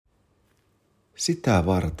Sitä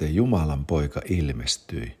varten Jumalan poika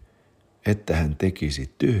ilmestyi, että hän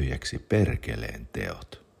tekisi tyhjäksi perkeleen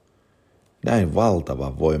teot. Näin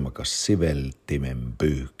valtavan voimakas siveltimen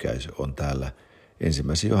pyyhkäisy on täällä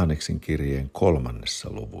 1. Johanneksen kirjeen 3.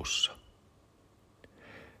 luvussa.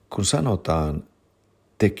 Kun sanotaan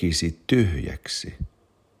tekisi tyhjäksi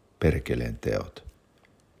perkeleen teot,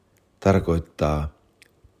 tarkoittaa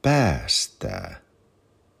päästää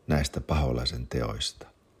näistä paholaisen teoista,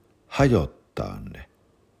 hajottaa ne,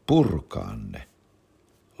 purkaa ne,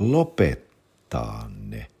 lopettaa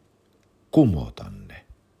ne, kumota ne.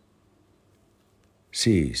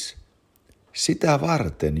 Siis sitä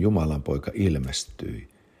varten Jumalan poika ilmestyi,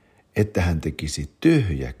 että hän tekisi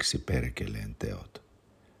tyhjäksi perkeleen teot,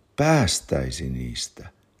 päästäisi niistä,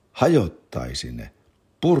 hajottaisi ne,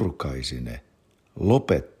 purkaisi ne,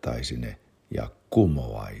 lopettaisi ne ja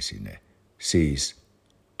kumoaisi ne, siis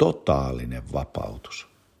totaalinen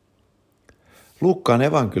vapautus. Luukkaan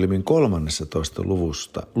evankeliumin 13.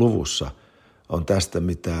 luvussa on tästä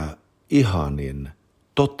mitä ihanin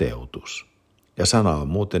toteutus. Ja sana on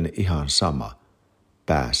muuten ihan sama,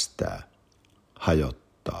 päästää,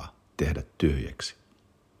 hajottaa, tehdä tyhjäksi.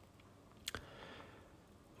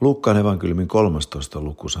 Luukkaan evankeliumin 13.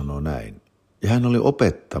 luku sanoo näin. Ja hän oli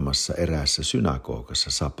opettamassa eräässä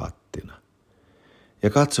synagogassa sapattina. Ja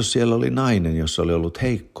katso, siellä oli nainen, jossa oli ollut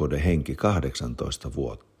heikkouden henki 18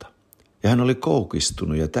 vuotta. Ja hän oli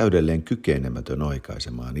koukistunut ja täydelleen kykenemätön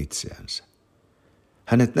oikaisemaan itseänsä.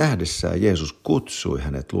 Hänet nähdessään Jeesus kutsui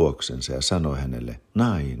hänet luoksensa ja sanoi hänelle,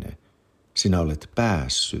 nainen, sinä olet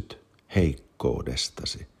päässyt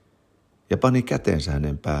heikkoudestasi. Ja pani kätensä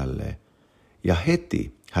hänen päälleen, ja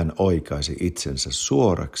heti hän oikaisi itsensä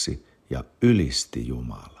suoraksi ja ylisti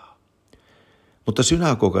Jumalaa. Mutta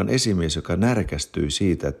synagogan esimies, joka närkästyi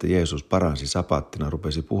siitä, että Jeesus paransi sapattina,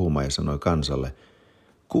 rupesi puhumaan ja sanoi kansalle,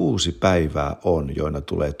 6 päivää on, joina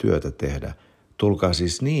tulee työtä tehdä, tulkaa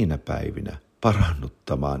siis niinä päivinä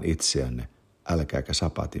parannuttamaan itseänne, älkääkä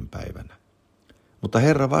sapatin päivänä. Mutta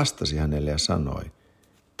Herra vastasi hänelle ja sanoi,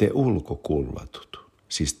 te ulkokullatut,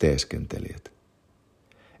 siis teeskentelijät.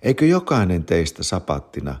 Eikö jokainen teistä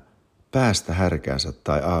sapattina päästä härkäänsä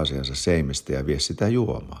tai aasiansa seimestä ja vie sitä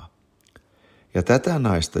juomaa? Ja tätä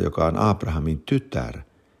naista, joka on Abrahamin tytär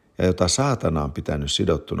ja jota saatana on pitänyt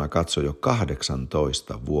sidottuna katso jo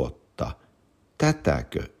 18 vuotta,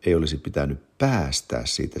 tätäkö ei olisi pitänyt päästää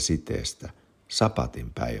siitä siteestä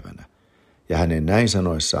sapatin päivänä? Ja hänen näin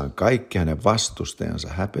sanoissaan kaikki hänen vastustajansa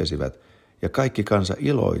häpesivät ja kaikki kansa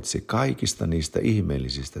iloitsi kaikista niistä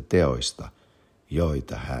ihmeellisistä teoista,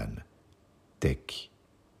 joita hän teki.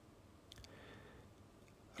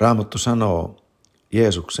 Raamattu sanoo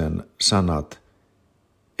Jeesuksen sanat,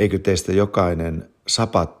 eikö teistä jokainen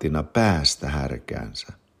sapattina päästä härkäänsä?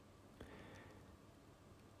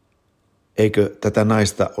 Eikö tätä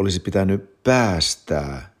naista olisi pitänyt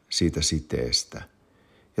päästää siitä siteestä?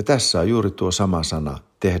 Ja tässä on juuri tuo sama sana,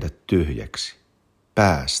 tehdä tyhjäksi,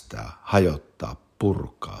 päästää, hajottaa,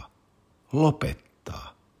 purkaa,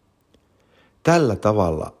 lopettaa. Tällä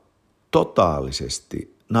tavalla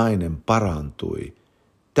totaalisesti nainen parantui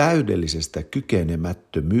täydellisestä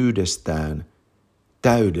kykenemättömyydestään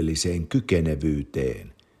täydelliseen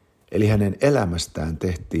kykenevyyteen, eli hänen elämästään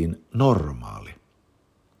tehtiin normaali.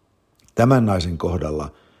 Tämän naisen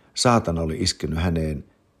kohdalla saatana oli iskenyt häneen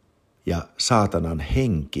ja saatanan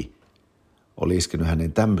henki oli iskenyt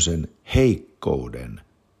hänen tämmöisen heikkouden,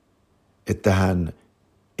 että hän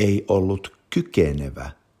ei ollut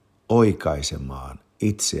kykenevä oikaisemaan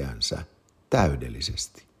itseänsä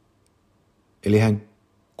täydellisesti. Eli hän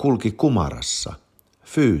kulki kumarassa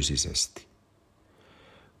fyysisesti.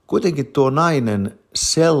 Kuitenkin tuo nainen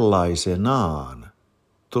sellaisenaan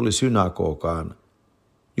tuli synagogaan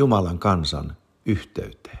Jumalan kansan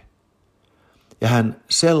yhteyteen. Ja hän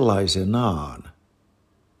sellaisenaan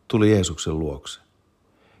tuli Jeesuksen luokse.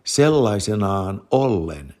 Sellaisenaan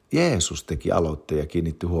ollen Jeesus teki aloitteen ja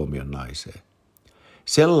kiinnitti huomion naiseen.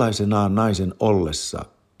 Sellaisenaan naisen ollessa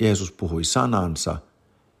Jeesus puhui sanansa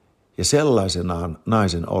ja sellaisenaan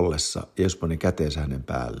naisen ollessa Jeesus pani käteensä hänen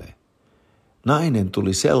päälleen. Nainen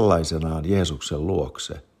tuli sellaisenaan Jeesuksen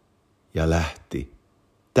luokse ja lähti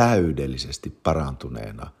täydellisesti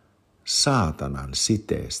parantuneena saatanan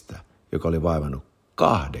siteestä, joka oli vaivannut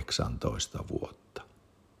 18 vuotta.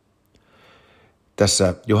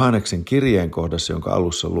 Tässä Johanneksen kirjeen kohdassa, jonka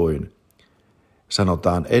alussa luin,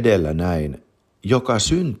 sanotaan edellä näin, joka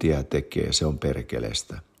syntiä tekee, se on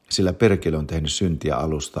perkeleestä, sillä perkele on tehnyt syntiä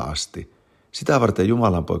alusta asti. Sitä varten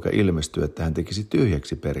Jumalan poika ilmestyi, että hän tekisi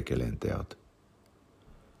tyhjäksi perkeleen teot.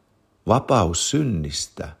 Vapaus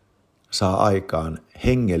synnistä saa aikaan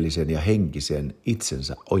hengellisen ja henkisen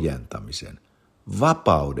itsensä ojentamisen,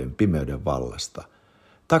 vapauden pimeyden vallasta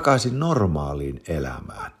takaisin normaaliin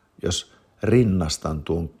elämään, jos rinnastan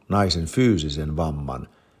tuon naisen fyysisen vamman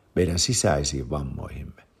meidän sisäisiin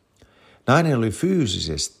vammoihimme. Nainen oli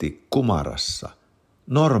fyysisesti kumarassa.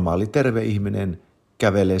 Normaali terve ihminen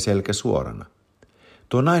kävelee selkä suorana.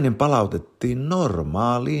 Tuo nainen palautettiin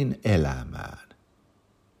normaaliin elämään.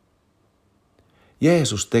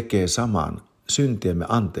 Jeesus tekee saman syntiemme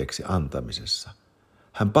anteeksi antamisessa.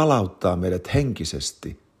 Hän palauttaa meidät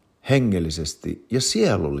henkisesti, hengellisesti ja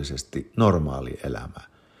sielullisesti normaaliin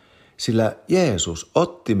elämään. Sillä Jeesus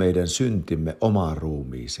otti meidän syntimme omaan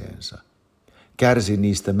ruumiiseensa. Kärsi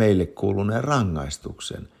niistä meille kuuluneen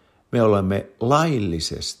rangaistuksen. Me olemme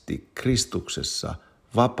laillisesti Kristuksessa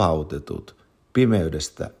vapautetut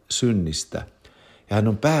pimeydestä, synnistä. Ja hän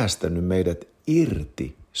on päästänyt meidät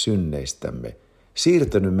irti synneistämme,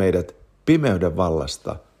 siirtänyt meidät pimeyden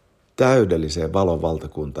vallasta täydelliseen valon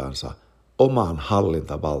valtakuntaansa, omaan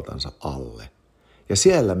hallintavaltansa alle. Ja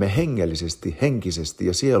siellä me hengellisesti, henkisesti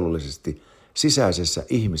ja sielullisesti sisäisessä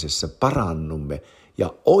ihmisessä parannumme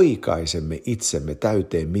ja oikaisemme itsemme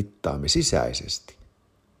täyteen mittaamme sisäisesti.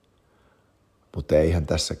 Mutta eihän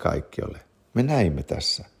tässä kaikki ole. Me näimme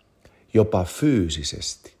tässä jopa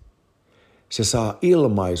fyysisesti. Se saa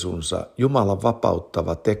ilmaisunsa Jumalan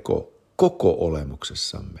vapauttava teko koko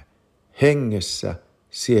olemuksessamme, hengessä,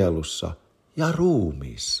 sielussa ja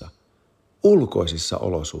ruumiissa, ulkoisissa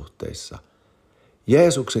olosuhteissa,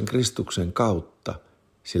 Jeesuksen Kristuksen kautta,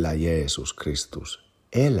 sillä Jeesus Kristus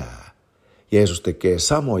elää. Jeesus tekee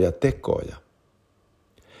samoja tekoja.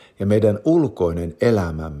 Ja meidän ulkoinen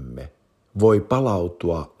elämämme voi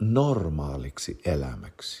palautua normaaliksi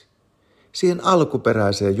elämäksi. Siihen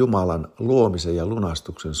alkuperäiseen Jumalan luomisen ja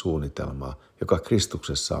lunastuksen suunnitelmaan, joka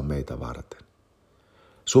Kristuksessa on meitä varten.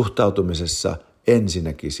 Suhtautumisessa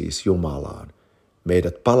ensinnäkin siis Jumalaan.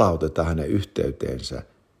 Meidät palautetaan hänen yhteyteensä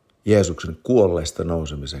Jeesuksen kuolleesta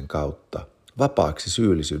nousemisen kautta, vapaaksi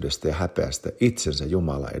syyllisyydestä ja häpeästä itsensä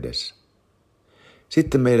Jumala edessä.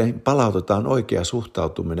 Sitten meidän palautetaan oikea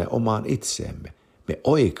suhtautuminen omaan itseemme. Me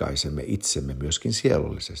oikaisemme itsemme myöskin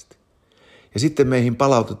sielullisesti. Ja sitten meihin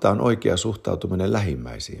palautetaan oikea suhtautuminen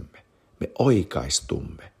lähimmäisiimme. Me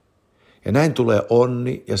oikaistumme. Ja näin tulee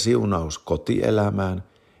onni ja siunaus kotielämään,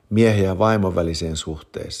 miehen ja vaimon väliseen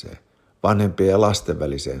suhteeseen, vanhempien ja lasten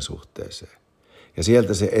väliseen suhteeseen. Ja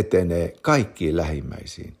sieltä se etenee kaikkiin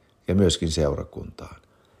lähimmäisiin ja myöskin seurakuntaan.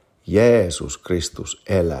 Jeesus Kristus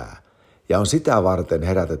elää ja on sitä varten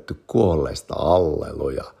herätetty kuolleista,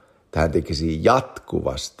 alleluja. Hän tekisi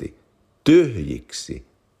jatkuvasti tyhjiksi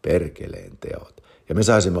perkeleen teot. Ja me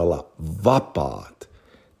saisimme olla vapaat.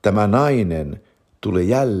 Tämä nainen tuli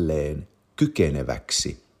jälleen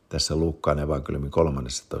kykeneväksi tässä Luukkaan evankeliumin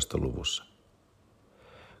 13. luvussa.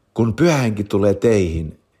 Kun Pyhä Henki tulee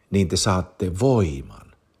teihin, niin te saatte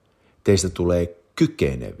voiman. Teistä tulee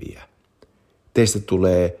kykeneviä. Teistä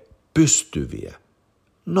tulee pystyviä.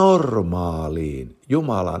 Normaaliin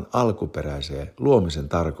Jumalan alkuperäiseen luomisen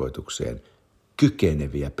tarkoitukseen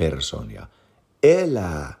kykeneviä persoonia.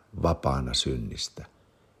 Elää vapaana synnistä.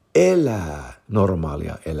 Elää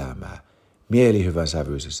normaalia elämää mielihyvän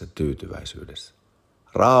sävyisessä tyytyväisyydessä.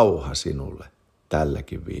 Rauha sinulle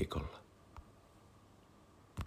tälläkin viikolla.